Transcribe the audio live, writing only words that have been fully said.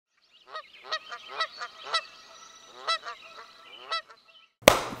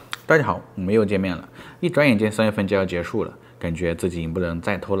大家好，我们又见面了。一转眼间3月份就要结束了，感觉自己已经不能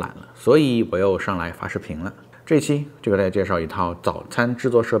再偷懒了，所以我又上来发视频了。这一期就给大家介绍一套早餐制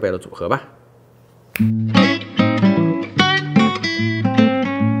作设备的组合吧。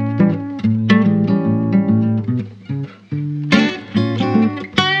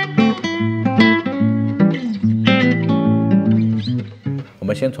我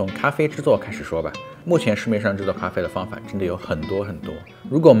们先从咖啡制作开始说吧。目前市面上制作咖啡的方法真的有很多。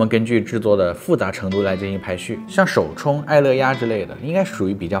如果我们根据制作的复杂程度来进行排序，像手冲、爱乐压之类的，应该属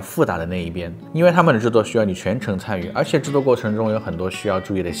于比较复杂的那一边，因为它们的制作需要你全程参与，而且制作过程中有很多需要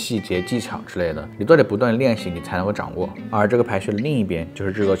注意的细节、技巧之类的，你都得不断练习，你才能够掌握。而这个排序的另一边就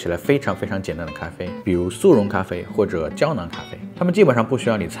是制作起来非常简单的咖啡，比如速溶咖啡或者胶囊咖啡，它们基本上不需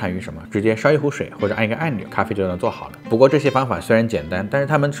要你参与什么，直接烧一壶水或者按一个按钮，咖啡就能做好了。不过这些方法虽然简单，但是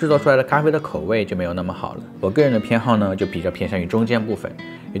它们制作出来的咖啡的口味就没有那么好了。我个人的偏好呢，就比较偏向于中间部分，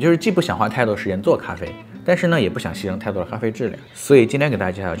也就是既不想花太多时间做咖啡，但是呢也不想牺牲太多的咖啡质量。所以今天给大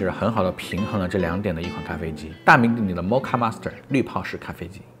家介绍就是很好的平衡了这2点的一款咖啡机，大名鼎鼎的 Moccamaster 滤泡式咖啡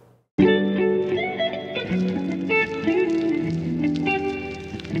机。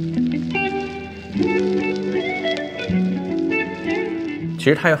其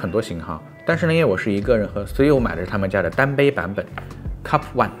实它有很多型号，但是呢因为我是一个人喝，所以我买的是他们家的单杯版本 Cup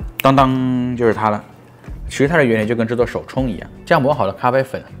One， 当当就是它了。其实它的原理就跟制作手冲一样，将磨好的咖啡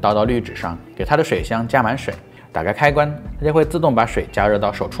粉倒到滤纸上，给它的水箱加满水，打开开关，它就会自动把水加热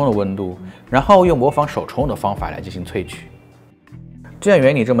到手冲的温度，然后用模仿手冲的方法来进行萃取。既然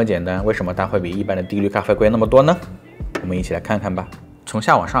原理这么简单，为什么它会比一般的低滤咖啡贵那么多呢？我们一起来看看吧。从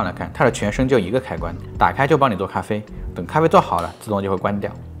下往上来看，它的全身就一个开关，打开就帮你做咖啡，等咖啡做好了，自动就会关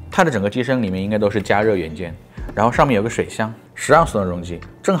掉。它的整个机身里面应该都是加热元件，然后上面有个水箱，10盎司的容积，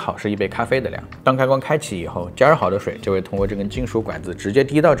正好是一杯咖啡的量。当开关开启以后，加热好的水就会通过这根金属管子直接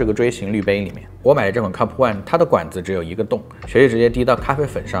滴到这个锥形滤杯里面。我买的这款 Cup One， 它的管子只有一个洞，水就直接滴到咖啡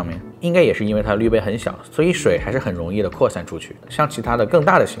粉上面。应该也是因为它的滤杯很小，所以水还是很容易的扩散出去。像其他的更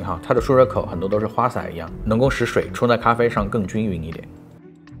大的型号，它的出热口很多都是花洒一样，能够使水冲在咖啡上更均匀一点。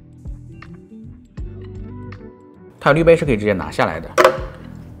它的滤杯是可以直接拿下来的，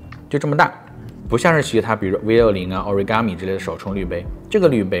就这么大。不像是其他比如 V60啊、Origami 之类的手冲滤杯，这个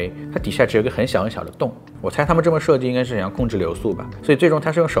滤杯它底下只有一个很小的洞。我猜他们这么设计应该是想要控制流速吧，所以最终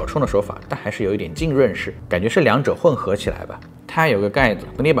它是用手冲的手法，但还是有一点浸润式，感觉是两者混合起来吧。它还有个盖子，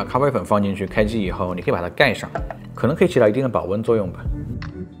等你把咖啡粉放进去，开机以后，你可以把它盖上，可能可以起到一定的保温作用吧。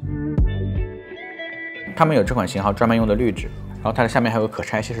他们有这款型号专门用的滤纸，然后它的下面还有个可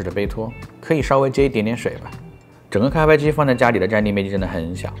拆卸式的杯托，可以稍微接一点点水吧。整个咖啡机放在家里的占地面积真的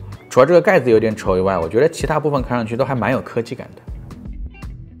很小，除了这个盖子有点丑以外，我觉得其他部分看上去都还蛮有科技感的。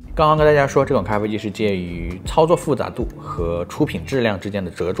刚刚跟大家说，这款咖啡机是介于操作复杂度和出品质量之间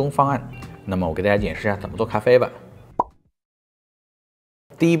的折中方案。那么我给大家演示一下怎么做咖啡吧。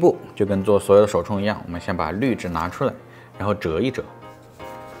第一步就跟做所有的手冲一样，我们先把滤纸拿出来，然后折一折。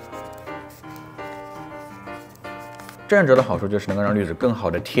这样折的好处就是能够让滤纸更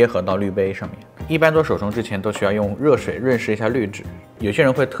好的贴合到滤杯上面。一般做手冲之前都需要用热水润湿一下滤纸，有些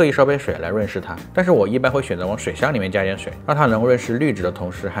人会特意烧杯水来润湿它，但是我一般会选择往水箱里面加点水，让它能够润湿滤纸的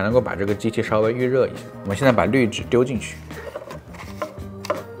同时，还能够把这个机器稍微预热一下。我们现在把滤纸丢进去，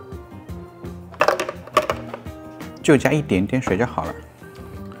就加一点点水就好了。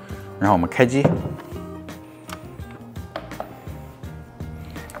然后我们开机。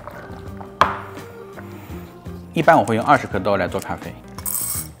一般我会用20克豆来做咖啡，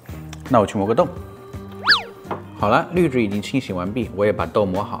那我去磨个豆。好了，滤纸已经清洗完毕，我也把豆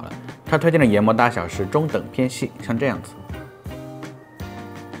磨好了。它推荐的研磨大小是中等偏细，像这样子。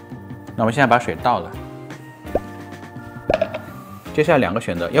那我们现在把水倒了，接下来2个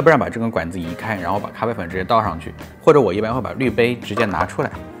选择，要不然把这根管子移开，然后把咖啡粉直接倒上去，或者我一般会把滤杯直接拿出来，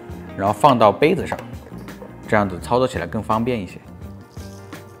然后放到杯子上，这样子操作起来更方便一些。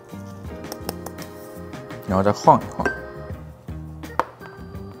然后再晃一晃，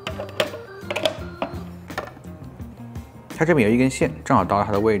它这边有一根线，正好到了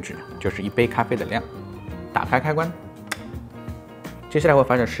它的位置，就是1杯咖啡的量。打开开关，接下来会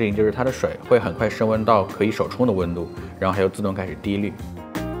发生的事情就是它的水会很快升温到可以手冲的温度，然后它就自动开始滴滤。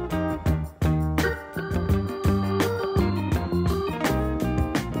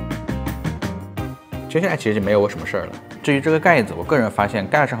接下来其实没有我什么事儿了。至于这个盖子，我个人发现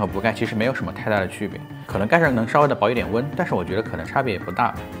盖上和不盖其实没有什么太大的区别，可能盖上能稍微的保一点温，但是我觉得可能差别也不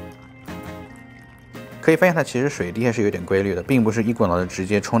大。可以发现它其实水滴还是有点规律的，并不是一股脑的直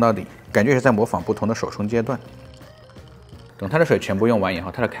接冲到底，感觉是在模仿不同的手冲阶段。等它的水全部用完以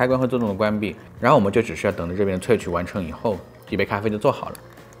后，它的开关会自动的关闭，然后我们就只需要等着这边的萃取完成以后，一杯咖啡就做好了。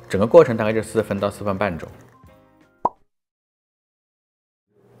整个过程大概就4分到4分半钟。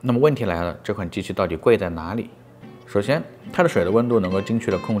那么问题来了，这款机器到底贵在哪里？首先，它的水的温度能够精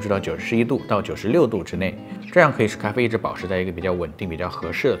确地控制到91度到96度之内，这样可以使咖啡一直保持在一个比较稳定、比较合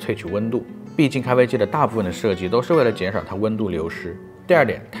适的萃取温度。毕竟咖啡机的大部分的设计都是为了减少它温度流失。第二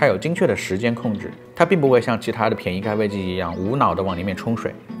点，它有精确的时间控制，它并不会像其他的便宜咖啡机一样无脑地往里面冲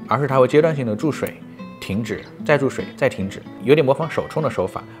水，而是它会阶段性的注水、停止、再注水、再停止，有点模仿手冲的手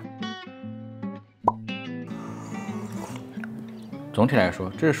法。总体来说，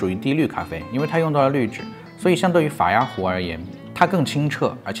这是属于低滤咖啡，因为它用到了滤纸，所以相对于法压壶而言，它更清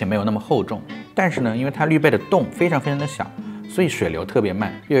澈，而且没有那么厚重。但是呢，因为它滤杯的洞非常的小，所以水流特别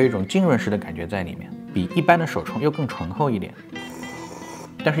慢，又有一种浸润式的感觉在里面，比一般的手冲又更醇厚一点。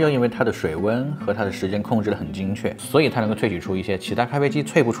但是又因为它的水温和它的时间控制得很精确，所以它能够萃取出一些其他咖啡机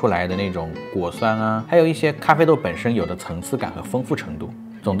萃不出来的那种果酸啊，还有一些咖啡豆本身有的层次感和丰富程度。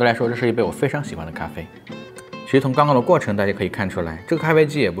总的来说，这是一杯我非常喜欢的咖啡。其实从刚刚的过程，大家可以看出来，这个咖啡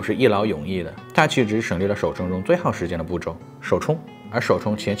机也不是一劳永逸的，它其实只是省略了手冲中最耗时间的步骤——手冲。而手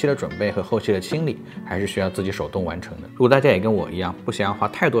冲前期的准备和后期的清理，还是需要自己手动完成的。如果大家也跟我一样，不想要花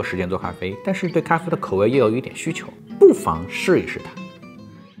太多时间做咖啡，但是对咖啡的口味又有一点需求，不妨试一试它。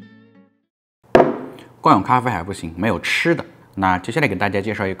光有咖啡还不行，没有吃的。那接下来给大家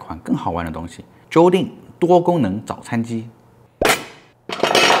介绍一款更好玩的东西— ，Joydeem多功能早餐机。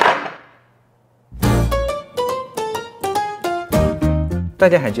大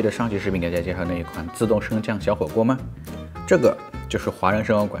家还记得上期视频给大家介绍那一款自动升降小火锅吗？这个就是华人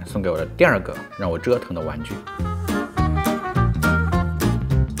生活馆送给我的第2个让我折腾的玩具。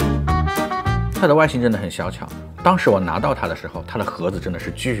它的外形真的很小巧，当时我拿到它的时候，它的盒子真的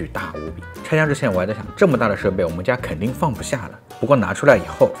是巨大无比。拆箱之前我还在想，这么大的设备我们家肯定放不下了。不过拿出来以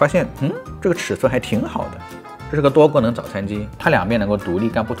后发现，这个尺寸还挺好的。这是个多功能早餐机，它两边能够独立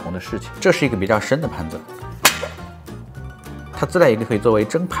干不同的事情。这是一个比较深的盘子，它自带一个可以作为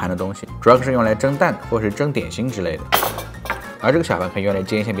蒸盘的东西，主要是用来蒸蛋或是蒸点心之类的。而这个小盘可以用来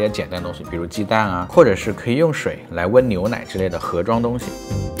煎一些比较简单的东西，比如鸡蛋啊，或者是可以用水来温牛奶之类的盒装东西。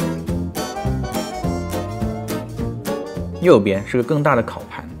右边是个更大的烤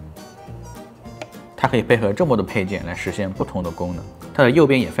盘，它可以配合这么多配件来实现不同的功能。它的右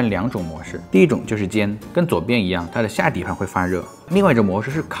边也分2种模式，第一种就是煎，跟左边一样，它的下底盘会发热；另外一种模式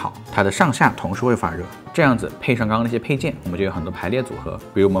是烤，它的上下同时会发热。这样子配上刚刚那些配件，我们就有很多排列组合。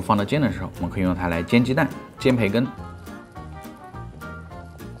比如我们放到煎的时候，我们可以用它来煎鸡蛋、煎培根；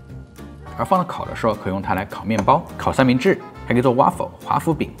而放到烤的时候，可以用它来烤面包、烤三明治，还可以做 waffle 华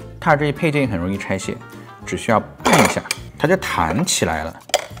夫饼。它的这些配件很容易拆卸，只需要按一下，它就弹起来了。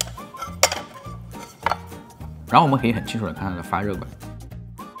然后我们可以很清楚的看它的发热管。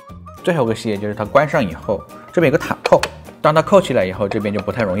最后一个细节就是它关上以后，这边有个塔扣，当它扣起来以后，这边就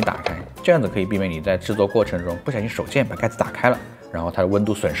不太容易打开，这样子可以避免你在制作过程中不小心手贱把盖子打开了，然后它的温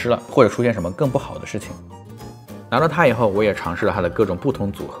度损失了，或者出现什么更不好的事情。拿到它以后，我也尝试了它的各种不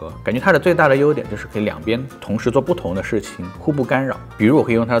同组合，感觉它的最大的优点就是可以两边同时做不同的事情，互不干扰。比如我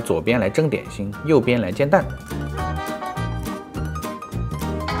可以用它的左边来蒸点心，右边来煎蛋。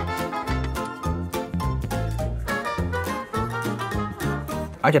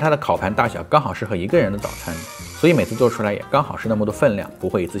而且它的烤盘大小刚好适合1个人的早餐，所以每次做出来也刚好是那么多分量，不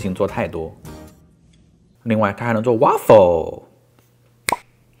会一次性做太多。另外，它还能做 waffle。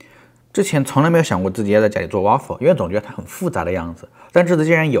之前从来没有想过自己要在家里做 waffle， 因为总觉得它很复杂的样子。但这次既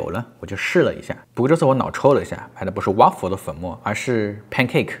然有了，我就试了一下。不过这次我脑抽了一下，买的不是 waffle 的粉末，而是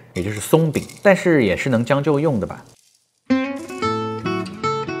pancake， 也就是松饼，但是也是能将就用的吧。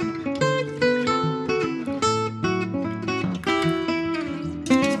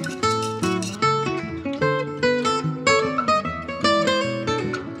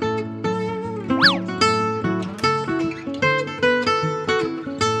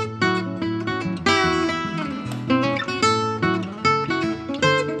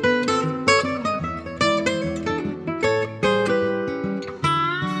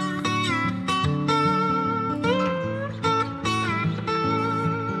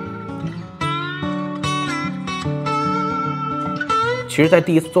其实，在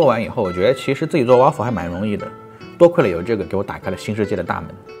第一次做完以后，我觉得其实自己做 waffle 还蛮容易的，多亏了有这个给我打开了新世界的大门。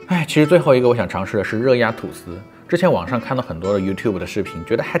其实最后一个我想尝试的是热压吐司。之前网上看到很多的 YouTube 的视频，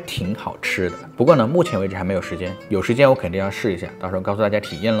觉得还挺好吃的。不过呢，目前为止还没有时间，有时间我肯定要试一下，到时候告诉大家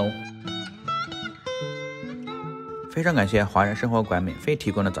体验喽。非常感谢华人生活馆免费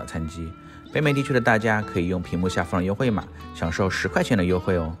提供的早餐机，北美地区的大家可以用屏幕下方的优惠码享受10块钱的优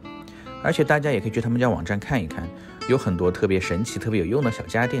惠哦。而且大家也可以去他们家网站看一看，有很多特别神奇、特别有用的小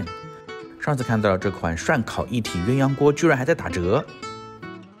家电。上次看到了这款涮烤一体鸳鸯锅居然还在打折。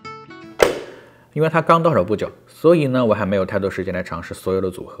因为它刚到手不久，所以呢我还没有太多时间来尝试所有的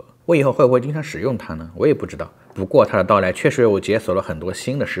组合。我以后会不会经常使用它呢？我也不知道。不过它的到来确实为我解锁了很多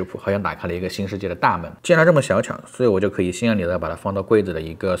新的食谱，好像打开了一个新世界的大门。既然它这么小巧，所以我就可以心安理得把它放到柜子的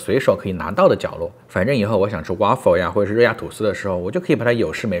一个随手可以拿到的角落。反正以后我想吃 waffle 呀，或者是热压吐司的时候，我就可以把它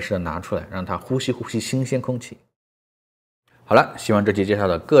有事没事的拿出来，让它呼吸呼吸新鲜空气。好了，希望这期介绍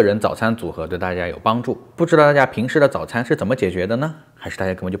的个人早餐组合对大家有帮助。不知道大家平时的早餐是怎么解决的呢？还是大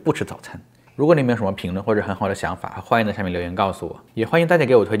家根本就不吃早餐？如果你们有什么评论或者很好的想法，欢迎在下面留言告诉我，也欢迎大家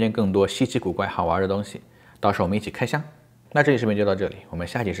给我推荐更多稀奇古怪好玩的东西，到时候我们一起开箱。那这期视频就到这里，我们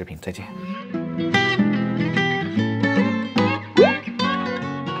下期视频再见。